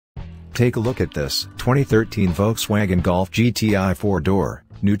Take a look at this 2013 Volkswagen Golf GTI 4-door,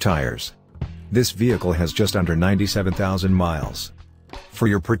 new tires. This vehicle has just under 97,000 miles. For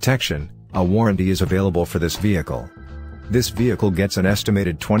your protection, a warranty is available for this vehicle. This vehicle gets an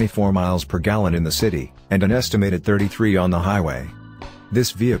estimated 24 miles per gallon in the city, and an estimated 33 on the highway.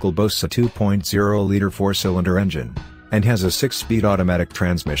 This vehicle boasts a 2.0-liter 4-cylinder engine, and has a 6-speed automatic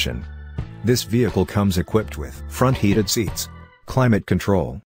transmission. This vehicle comes equipped with front heated seats, climate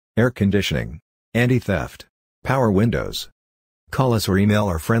control, air conditioning, anti-theft, power windows. Call us or email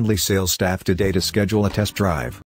our friendly sales staff today to schedule a test drive.